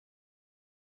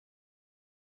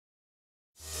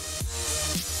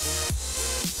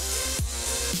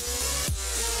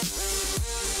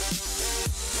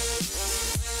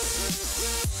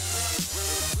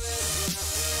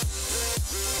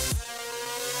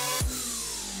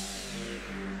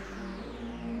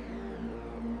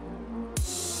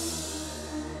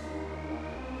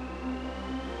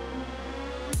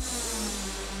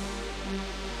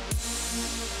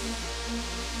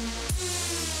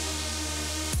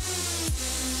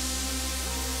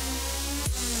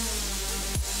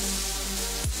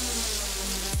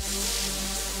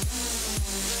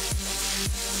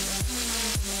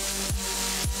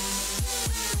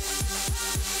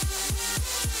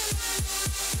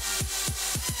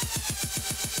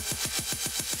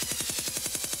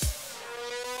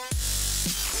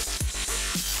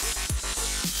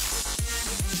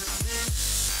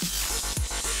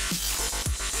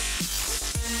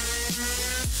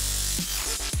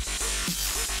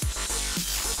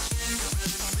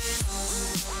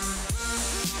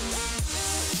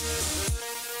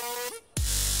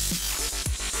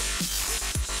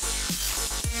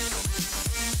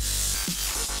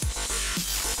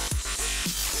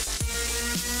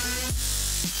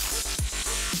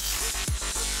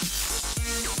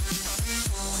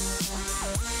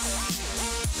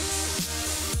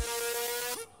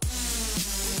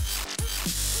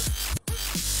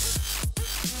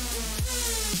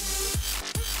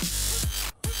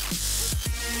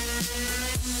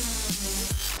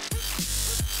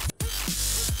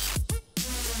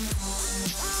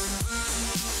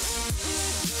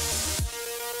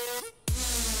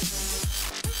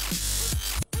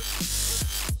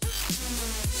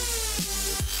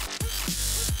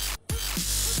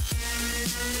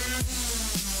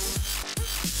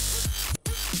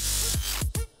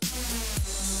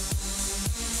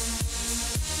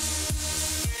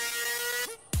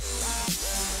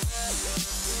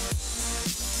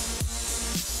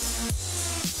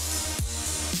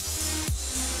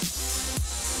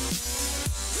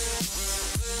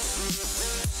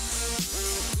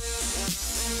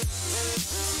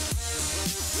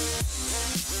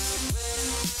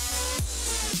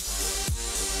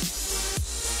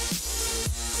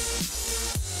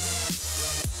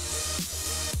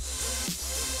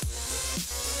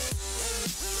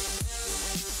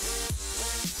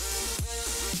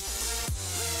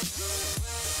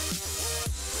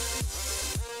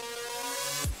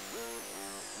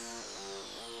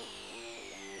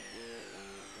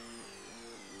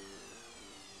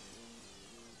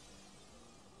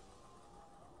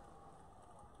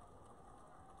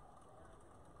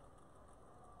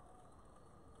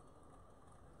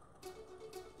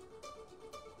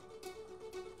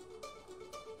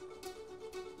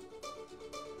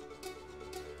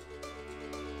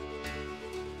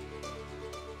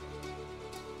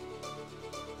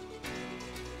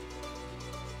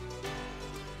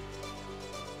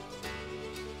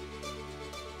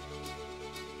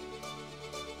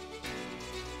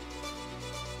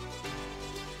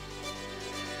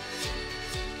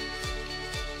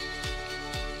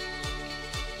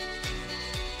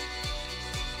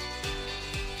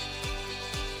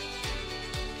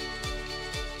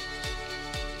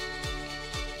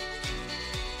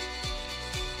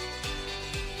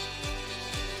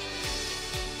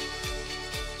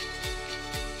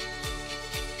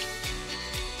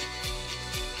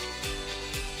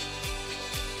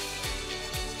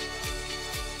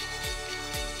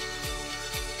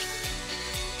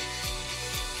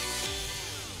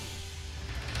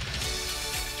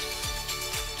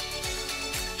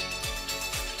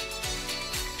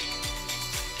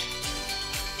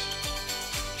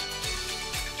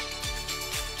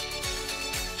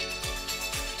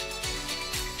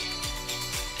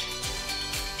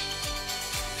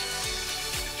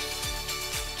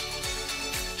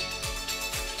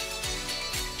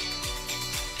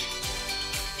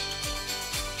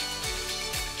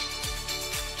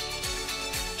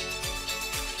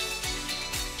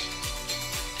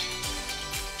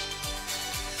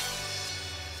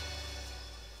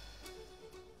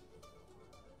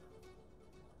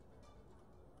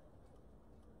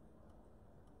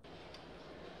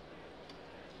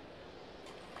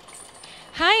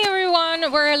Hi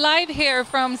everyone, we're live here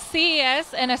from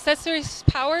CES and Accessories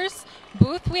Powers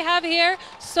booth we have here.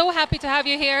 So happy to have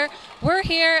you here. We're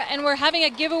here and we're having a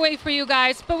giveaway for you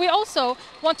guys, but we also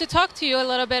want to talk to you a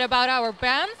little bit about our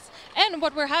brands and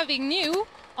what we're having new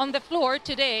on the floor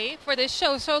today for this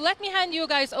show. So let me hand you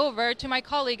guys over to my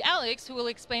colleague Alex, who will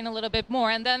explain a little bit more,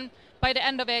 and then by the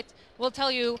end of it, we'll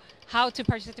tell you how to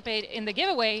participate in the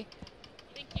giveaway.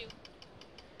 Thank you.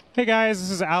 Hey guys,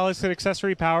 this is Alex at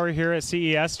Accessory Power here at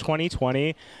CES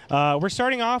 2020. We're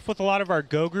starting off with a lot of our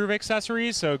Go Groove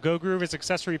accessories. So Go Groove is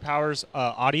Accessory Power's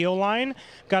audio line.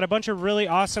 Got a bunch of really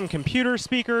awesome computer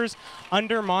speakers,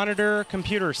 under monitor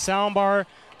computer soundbar,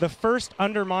 the first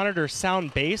under monitor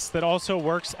sound base that also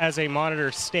works as a monitor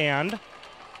stand.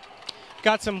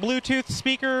 Got some Bluetooth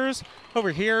speakers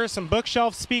over here, some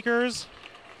bookshelf speakers.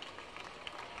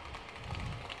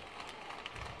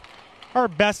 Our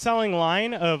best-selling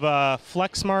line of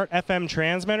FlexSmart FM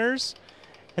transmitters.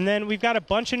 And then we've got a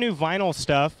bunch of new vinyl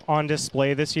stuff on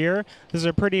display this year. This is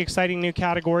a pretty exciting new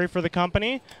category for the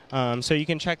company. So you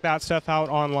can check that stuff out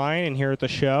online and here at the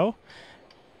show.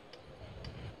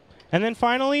 And then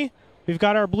finally, we've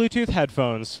got our Bluetooth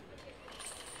headphones.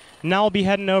 Now we'll be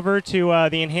heading over to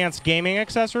the enhanced gaming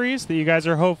accessories that you guys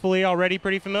are hopefully already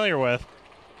pretty familiar with.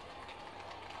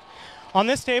 On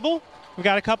this table, we've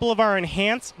got a couple of our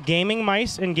Enhance gaming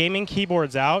mice and gaming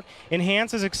keyboards out.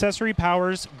 Enhance is Accessory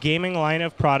Power's gaming line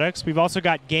of products. We've also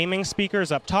got gaming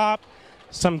speakers up top,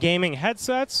 some gaming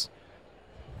headsets.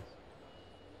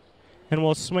 And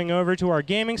we'll swing over to our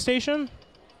gaming station.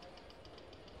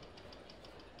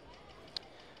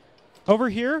 Over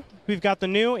here, we've got the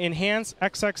new Enhance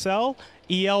XXL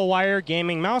EL Wire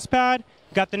gaming mousepad.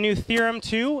 Got the new Theorem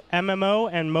 2 MMO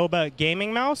and MOBA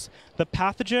gaming mouse, the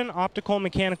Pathogen optical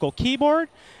mechanical keyboard.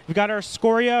 We've got our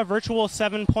Scoria Virtual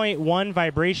 7.1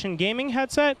 vibration gaming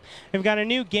headset. We've got a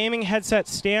new gaming headset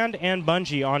stand and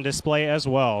bungee on display as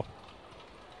well.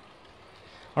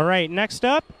 All right, next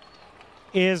up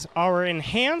is our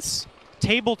Enhance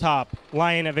tabletop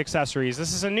line of accessories.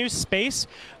 This is a new space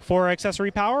for Accessory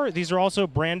Power. These are also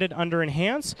branded under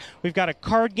Enhance. We've got a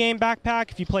card game backpack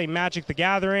if you play Magic the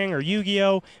Gathering or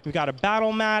Yu-Gi-Oh! We've got a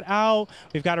battle mat out.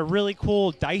 We've got a really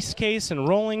cool dice case and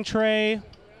rolling tray.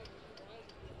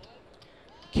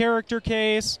 Character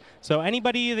case. So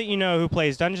anybody that you know who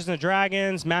plays Dungeons &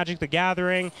 Dragons, Magic the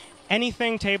Gathering,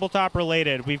 anything tabletop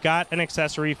related, we've got an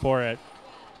accessory for it.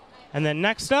 And then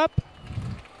next up,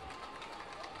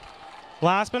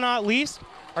 last but not least,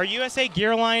 our USA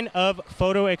Gear line of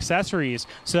photo accessories.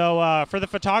 So for the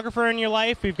photographer in your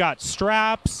life, we've got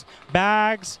straps,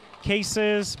 bags,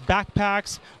 cases,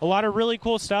 backpacks, a lot of really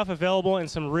cool stuff available in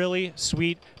some really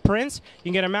sweet prints. You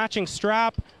can get a matching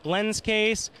strap, lens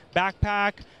case,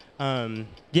 backpack.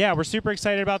 Yeah, we're super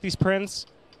excited about these prints.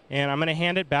 And I'm going to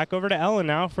hand it back over to Ellen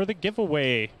now for the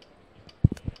giveaway.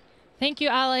 Thank you,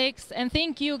 Alex, and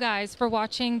thank you guys for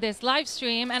watching this live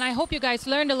stream. And I hope you guys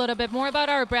learned a little bit more about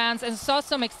our brands and saw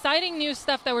some exciting new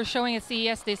stuff that we're showing at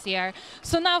CES this year.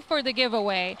 So now for the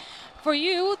giveaway. For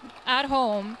you at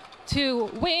home to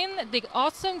win the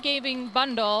awesome gaming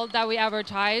bundle that we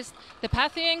advertised, the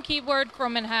Pathogen keyboard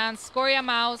from Enhance, Scoria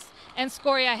mouse, and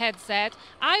Scoria headset,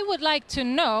 I would like to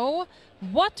know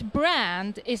what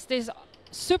brand is this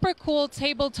super cool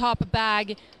tabletop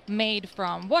bag made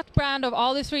from? What brand of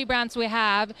all the three brands we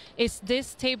have is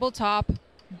this tabletop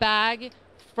bag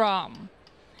from?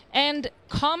 And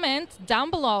comment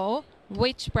down below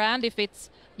which brand, if it's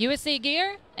USA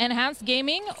Gear, Enhanced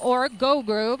Gaming, or Go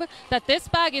Groove, that this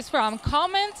bag is from.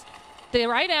 Comment the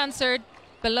right answer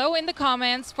below in the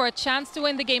comments for a chance to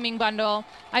win the gaming bundle.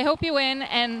 I hope you win,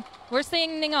 and we're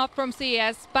signing off from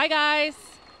CES. Bye, guys.